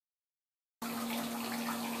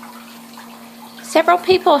Several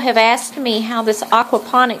people have asked me how this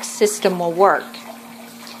aquaponics system will work.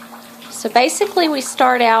 So basically we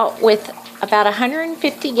start out with about a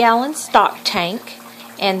 150-gallon stock tank,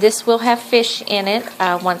 and this will have fish in it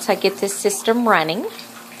once I get this system running.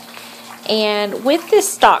 And with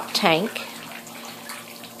this stock tank,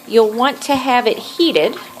 you'll want to have it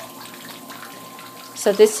heated.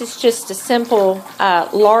 So this is just a simple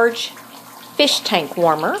large fish tank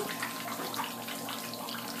warmer.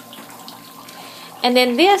 And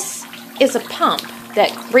then this is a pump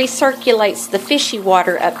that recirculates the fishy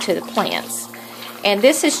water up to the plants. And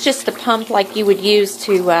this is just a pump like you would use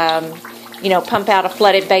to, pump out a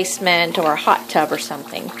flooded basement or a hot tub or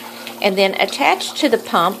something. And then attached to the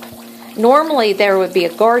pump, normally there would be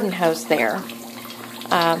a garden hose there.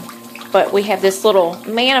 But we have this little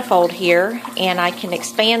manifold here, and I can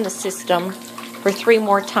expand the system for 3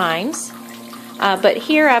 more times. But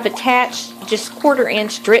here I've attached just 1/4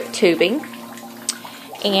 inch drip tubing.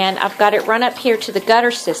 And I've got it run up here to the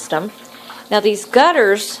gutter system. Now these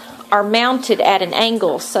gutters are mounted at an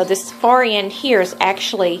angle, so this far end here is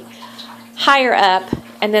actually higher up,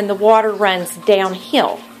 and then the water runs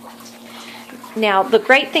downhill. Now the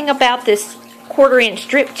great thing about this 1/4 inch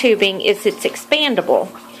drip tubing is it's expandable,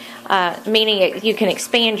 meaning you can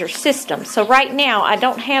expand your system. So right now I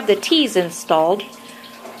don't have the T's installed,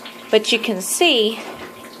 but you can see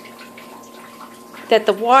that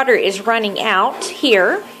the water is running out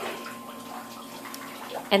here,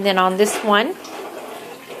 and then on this one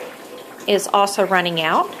is also running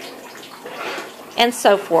out, and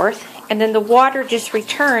so forth. And then the water just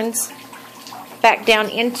returns back down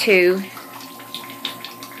into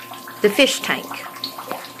the fish tank.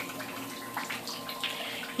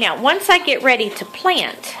 Now once I get ready to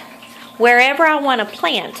plant, wherever I want to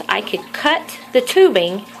plant, I could cut the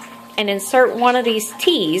tubing and insert one of these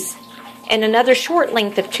T's and another short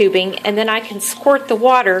length of tubing, and then I can squirt the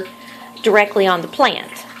water directly on the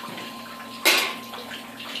plant.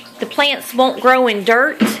 The plants won't grow in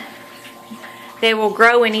dirt. They will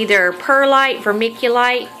grow in either perlite,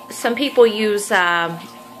 vermiculite. Some people use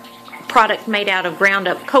product made out of ground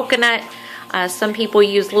up coconut. Some people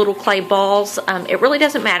use little clay balls. It really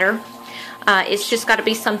doesn't matter. It's just got to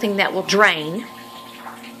be something that will drain.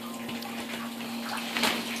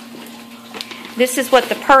 This is what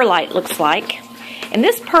the perlite looks like. And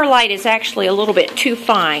this perlite is actually a little bit too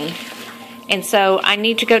fine. And so I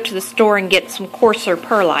need to go to the store and get some coarser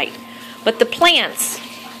perlite. But the plants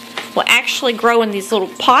will actually grow in these little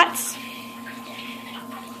pots.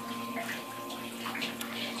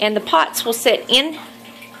 And the pots will sit in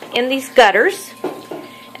these gutters.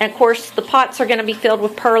 And of course the pots are going to be filled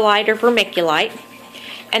with perlite or vermiculite.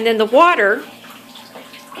 And then the water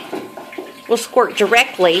will squirt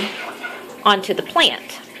directly onto the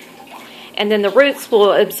plant, and then the roots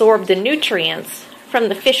will absorb the nutrients from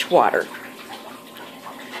the fish water.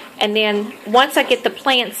 And then once I get the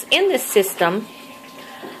plants in this system,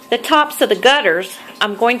 the tops of the gutters,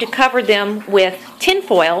 I'm going to cover them with tin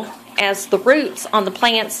foil, as the roots on the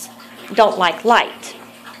plants don't like light.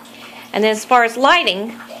 And then as far as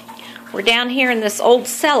lighting, we're down here in this old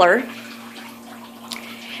cellar,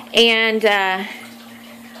 and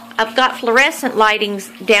I've got fluorescent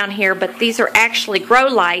lightings down here, but these are actually grow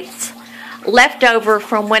lights left over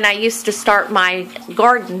from when I used to start my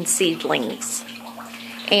garden seedlings.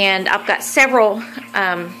 And I've got several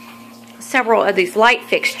of these light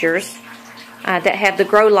fixtures that have the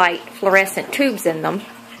grow light fluorescent tubes in them.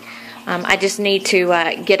 I just need to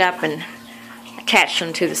get up and attach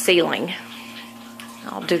them to the ceiling.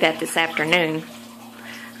 I'll do that this afternoon.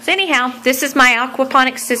 So anyhow, this is my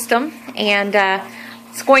aquaponics system, and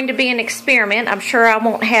it's going to be an experiment. I'm sure I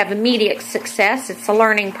won't have immediate success. It's a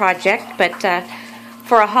learning project, but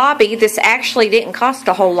for a hobby, this actually didn't cost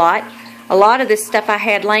a whole lot. A lot of this stuff I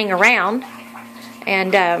had laying around,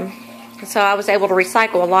 and so I was able to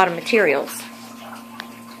recycle a lot of materials.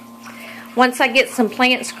 Once I get some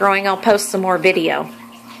plants growing, I'll post some more video.